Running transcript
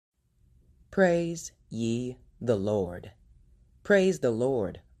Praise ye the Lord. Praise the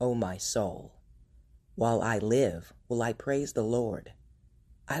Lord, O my soul. While I live, will I praise the Lord.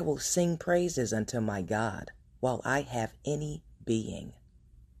 I will sing praises unto my God while I have any being.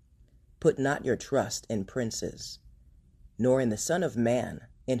 Put not your trust in princes, nor in the Son of Man,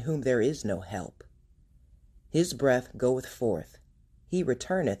 in whom there is no help. His breath goeth forth, he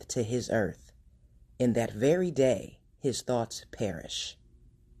returneth to his earth. In that very day his thoughts perish.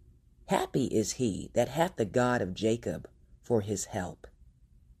 Happy is he that hath the God of Jacob for his help,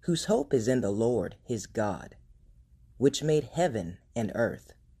 whose hope is in the Lord his God, which made heaven and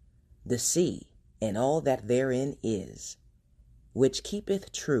earth, the sea, and all that therein is, which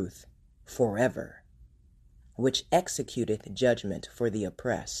keepeth truth forever, which executeth judgment for the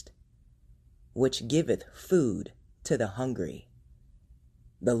oppressed, which giveth food to the hungry.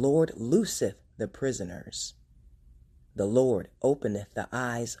 The Lord looseth the prisoners. The Lord openeth the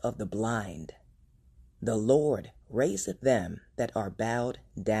eyes of the blind. The Lord raiseth them that are bowed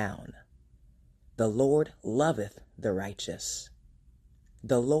down. The Lord loveth the righteous.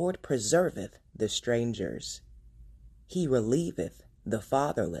 The Lord preserveth the strangers. He relieveth the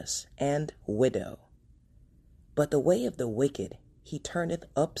fatherless and widow. But the way of the wicked he turneth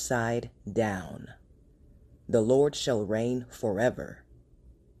upside down. The Lord shall reign forever,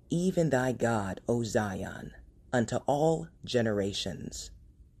 even thy God, O Zion, unto all generations.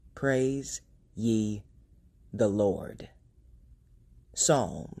 Praise ye the Lord.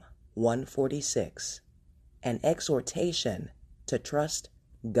 Psalm 146, an exhortation to trust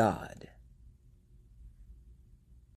God.